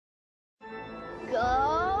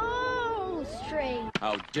Ghost train.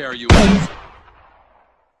 How dare you?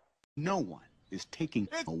 No one is taking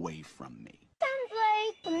it away from me. Sounds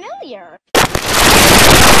like familiar.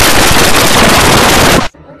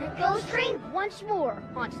 The ghost train once more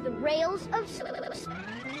haunts the rails of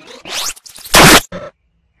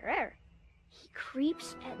Rare. He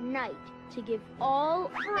creeps at night to give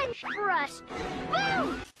all French for us.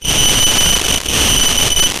 Boom!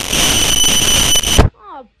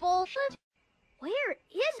 Aw, bullshit. Where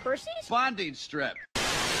is Percy's Bonding strip.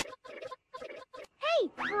 Hey,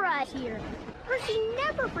 Fred here. Percy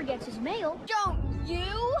never forgets his mail. Don't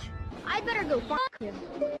you? I better go find him.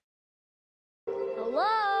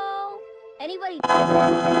 Hello? Anybody?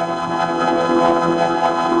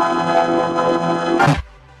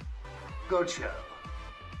 Good show.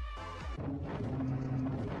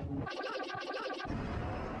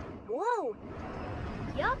 Whoa.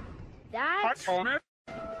 Yup, that's... Tomax?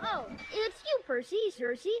 Oh, it's you, Percy.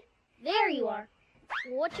 There you are.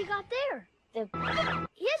 What you got there? His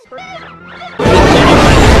bird.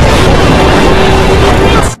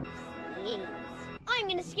 I'm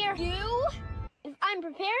gonna scare you. If I'm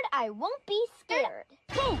prepared, I won't be scared.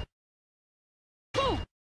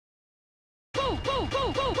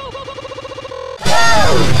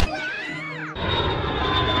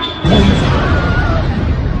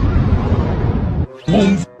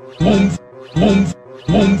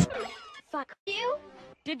 Fuck you.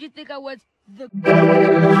 Did you think I was the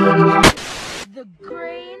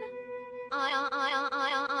grain?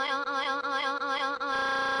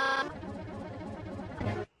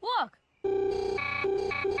 Look.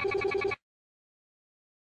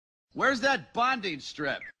 Where's that bonding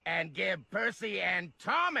strip? And give Percy and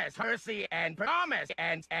Thomas, Percy and Thomas,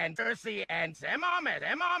 and Percy and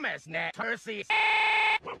Emomus, net Percy.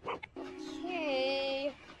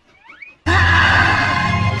 Okay.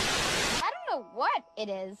 I don't know what it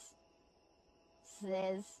is.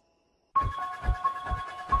 Says.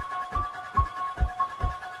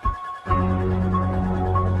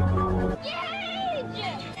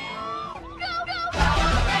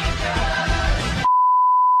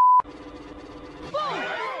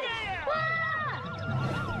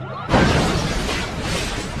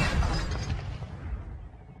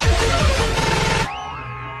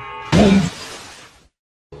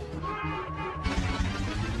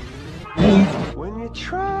 When you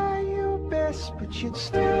try your best, but you'd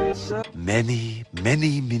still suck. Many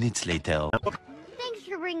minutes later. Thanks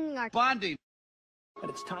for bringing our Bonding. And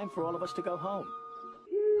it's time for all of us to go home.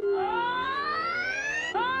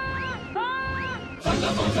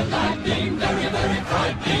 Thunderbolt and lightning, very, very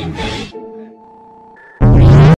frightening me.